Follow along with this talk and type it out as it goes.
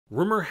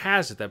Rumor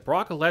has it that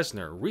Brock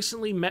Lesnar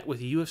recently met with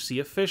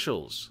UFC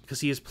officials because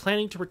he is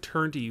planning to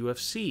return to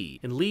UFC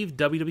and leave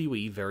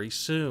WWE very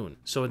soon.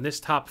 So in this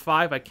top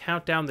 5, I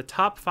count down the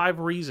top 5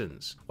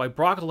 reasons why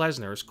Brock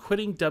Lesnar is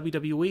quitting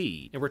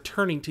WWE and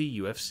returning to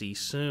UFC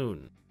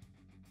soon.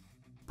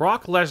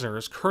 Brock Lesnar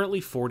is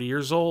currently 40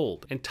 years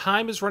old, and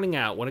time is running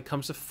out when it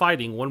comes to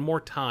fighting one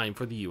more time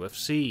for the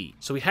UFC,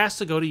 so he has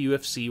to go to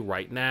UFC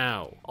right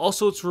now.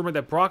 Also, it's rumored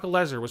that Brock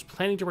Lesnar was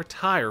planning to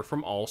retire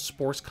from all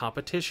sports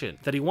competition,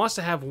 that he wants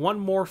to have one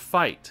more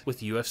fight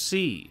with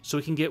UFC, so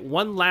he can get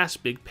one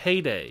last big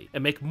payday,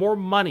 and make more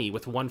money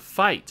with one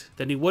fight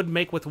than he would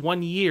make with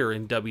 1 year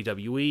in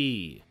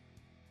WWE.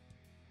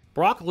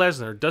 Brock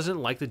Lesnar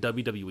doesn't like the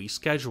WWE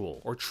schedule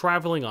or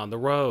traveling on the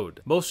road.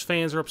 Most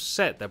fans are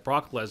upset that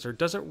Brock Lesnar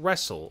doesn't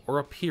wrestle or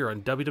appear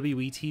on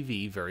WWE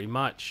TV very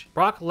much.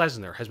 Brock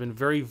Lesnar has been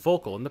very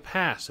vocal in the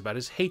past about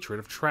his hatred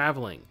of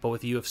traveling, but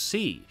with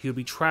UFC, he would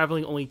be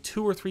traveling only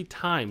 2 or 3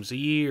 times a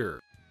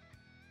year.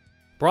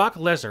 Brock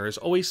Lesnar has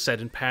always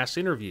said in past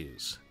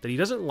interviews that he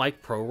doesn't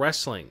like pro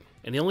wrestling,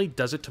 and he only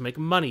does it to make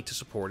money to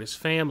support his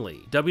family.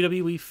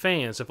 WWE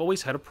fans have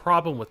always had a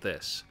problem with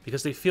this,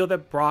 because they feel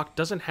that Brock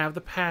doesn't have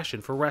the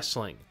passion for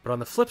wrestling. But on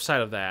the flip side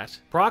of that,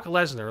 Brock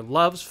Lesnar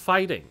loves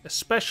fighting,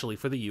 especially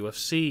for the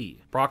UFC.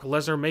 Brock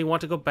Lesnar may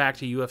want to go back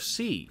to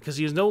UFC, because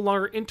he is no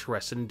longer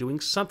interested in doing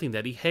something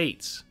that he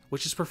hates,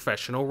 which is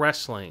professional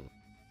wrestling.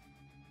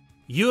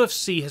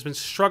 UFC has been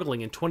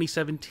struggling in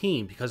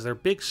 2017 because their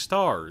big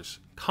stars,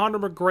 Conor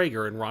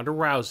McGregor and Ronda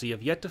Rousey,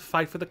 have yet to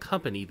fight for the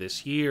company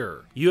this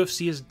year.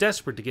 UFC is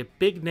desperate to get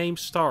big-name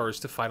stars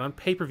to fight on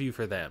pay-per-view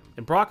for them,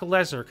 and Brock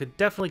Lesnar could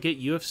definitely get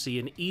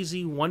UFC an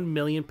easy 1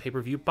 million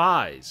pay-per-view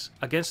buys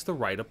against the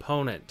right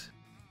opponent.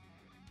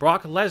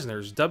 Brock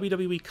Lesnar's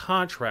WWE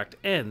contract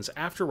ends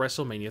after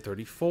WrestleMania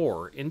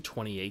 34 in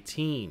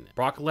 2018.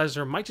 Brock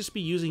Lesnar might just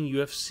be using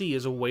UFC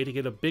as a way to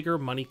get a bigger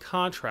money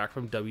contract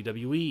from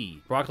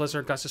WWE. Brock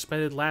Lesnar got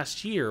suspended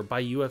last year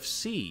by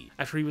UFC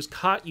after he was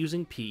caught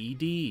using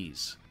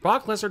PEDs.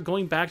 Brock Lesnar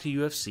going back to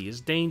UFC is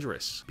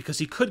dangerous, because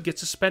he could get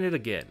suspended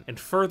again and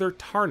further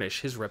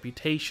tarnish his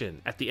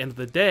reputation. At the end of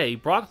the day,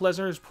 Brock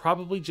Lesnar is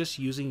probably just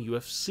using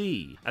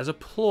UFC as a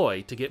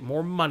ploy to get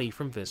more money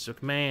from Vince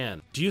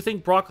McMahon. Do you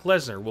think Brock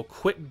Lesnar will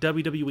quit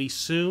WWE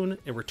soon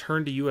and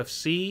return to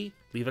UFC?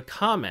 Leave a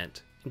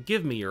comment and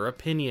give me your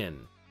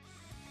opinion.